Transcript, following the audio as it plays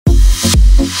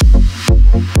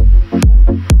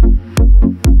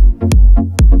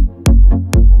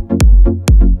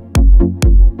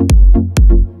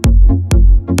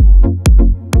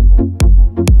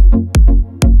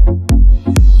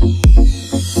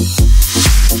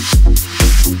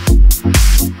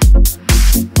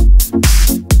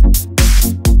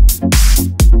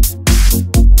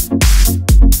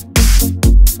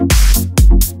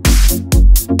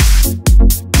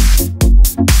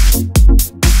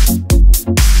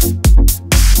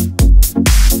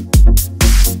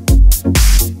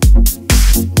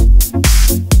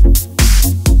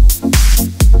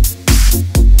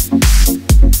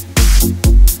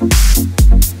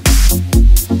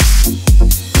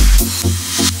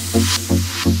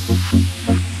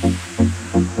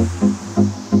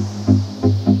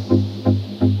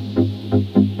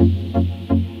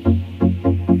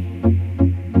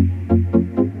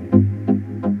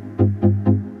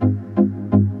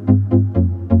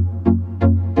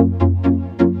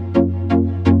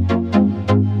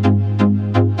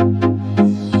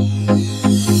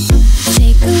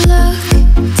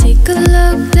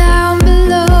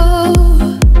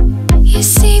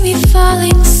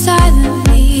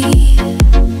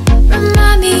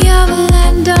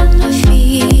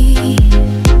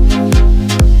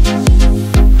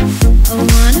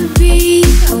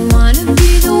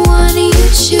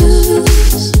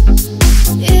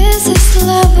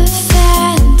of a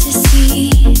fantasy?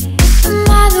 Am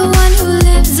I the one who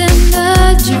lives in the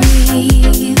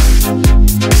dream?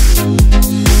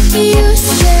 You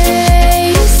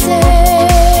say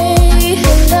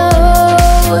hello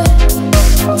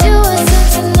to a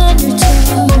sense in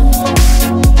undertone.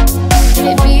 Could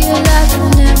it be a life I'll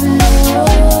never know?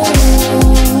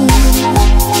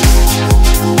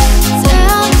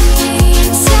 Tell me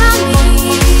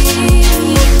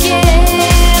again.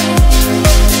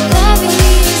 Loving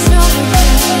me is no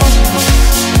regret.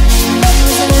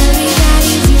 Was it really that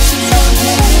easy to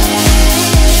forget?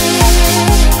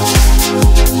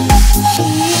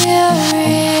 Here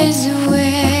is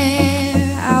where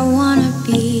I wanna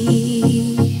be,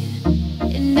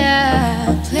 in a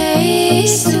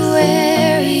place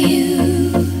where you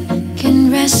can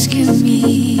rescue me.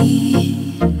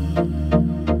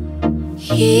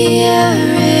 Here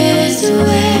is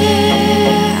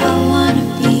where I wanna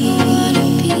be,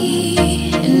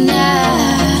 in a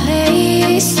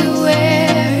place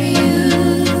where you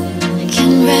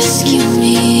can rescue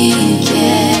me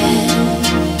again.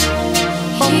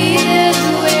 Here's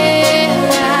where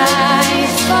I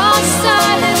fall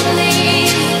silently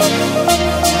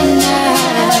in the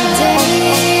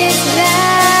days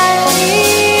that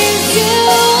leave you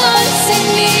wanting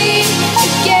me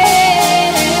again.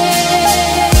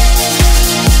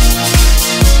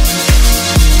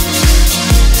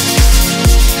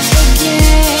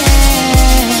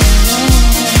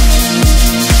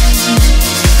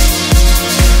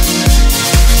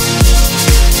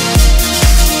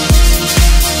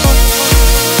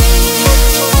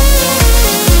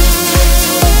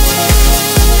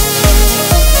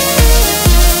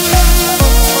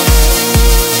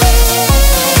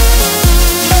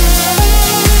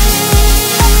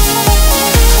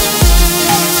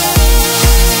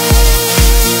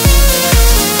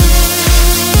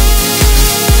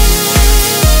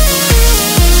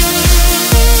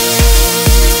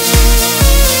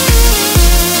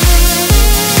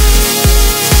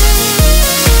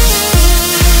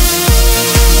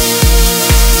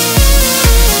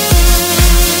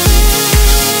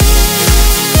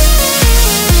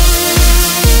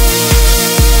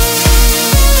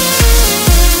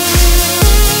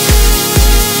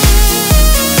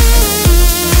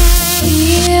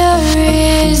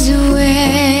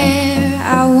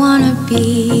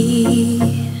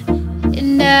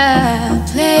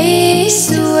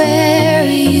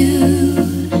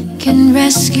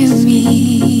 Rescue me.